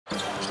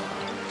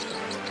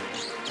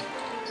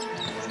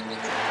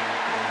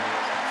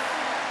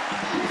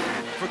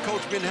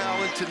Coach Ben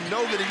Howland to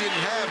know that he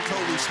didn't have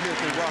Tolu Smith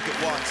and Rocket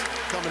Watts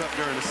coming up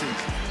during the season.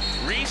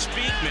 Reese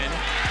Beekman,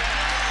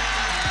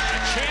 a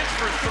chance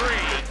for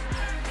three.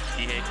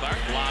 Kihei Clark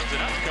lobs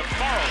it up.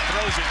 Cavaliers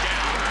throws it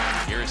down.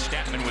 Here's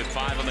Statman with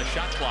 5 on the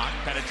shot clock.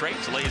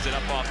 Penetrates, lays it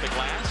up off the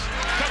glass.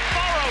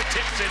 Cavaliers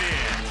tips it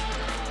in.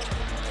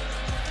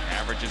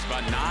 Averages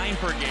about 9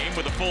 per game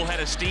with a full head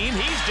of steam.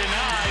 He's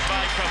denied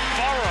by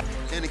Cavaliers.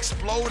 And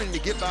exploding to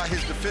get by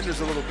his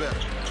defenders a little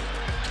better.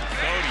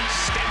 Cody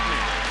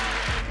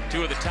Statman,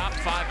 2 of the top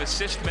 5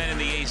 assist men in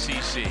the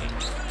ACC.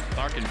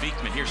 Clark and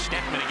Beekman. Here's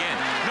Statman again.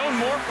 Known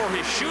more for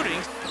his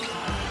shooting.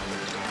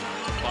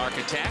 Clark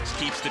attacks,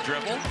 keeps the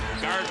dribble.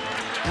 Guard,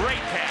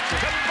 great pass.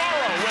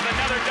 Cavaliers with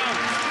another dunk.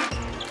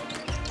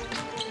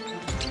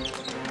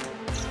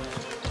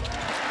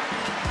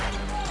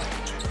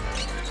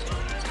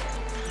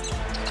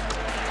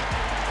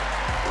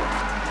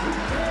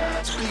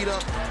 Speed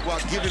up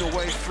while giving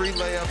away free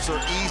layups or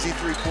easy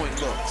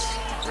three-point looks.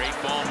 Great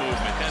ball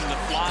movement, then the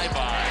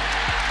flyby.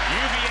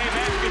 UVA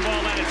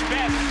basketball at its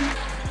best.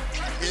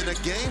 In a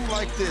game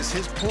like this,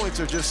 his points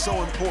are just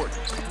so important.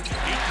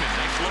 Beekman,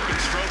 nice looking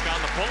stroke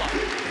on the pull-up.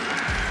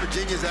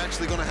 Virginia's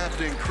actually going to have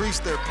to increase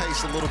their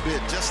pace a little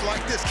bit, just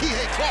like this.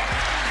 Kihei Clark.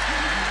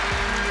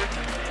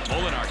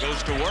 Molinar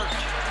goes to work.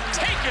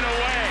 Taken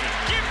away.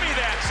 Give me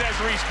that, says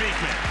Reese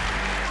Beekman.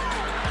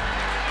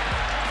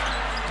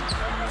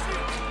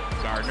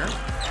 Gardner.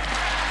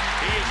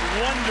 He is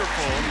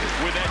wonderful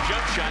with that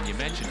jump shot. You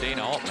mentioned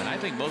Dana Altman. I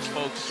think most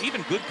folks, even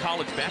good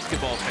college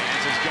basketball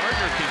fans, as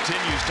Gardner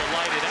continues to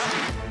light it up.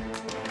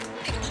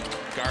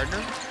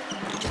 Gardner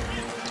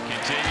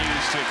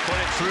continues to put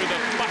it through the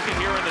bucket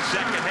here in the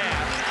second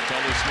half.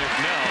 Tolu Smith,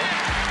 no.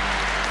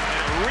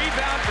 And a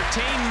rebound for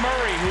Tane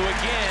Murray, who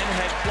again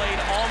had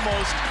played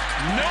almost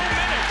no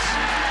minutes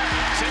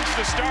since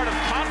the start of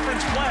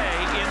conference play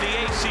in the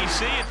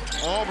ACC.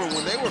 Auburn,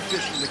 when they were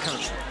 5th in the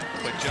country.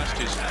 But just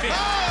his 5th.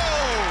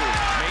 Oh!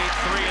 Made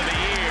 3 of the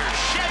year.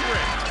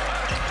 Shedrick.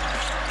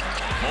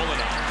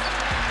 Molinar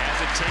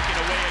has it taken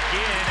away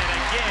again and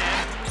again.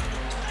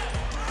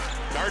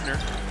 Gardner.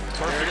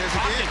 Perfect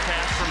pocket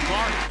pass from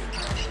Clark.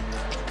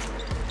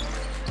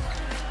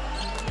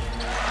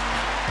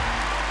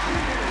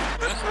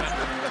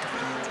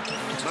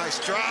 Nice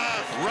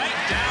drive. Right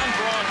down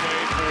Broadway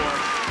for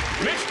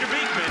Mr.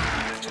 Beekman.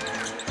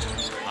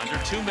 Under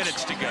 2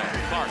 minutes to go.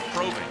 Clark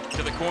probing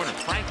to the corner.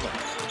 Franklin.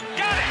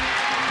 Got it!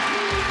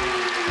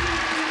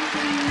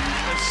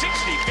 A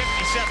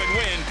 60-57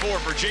 win for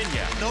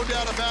Virginia. No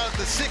doubt about it.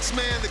 The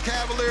 6-man the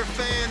Cavalier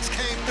fans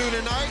came through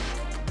tonight.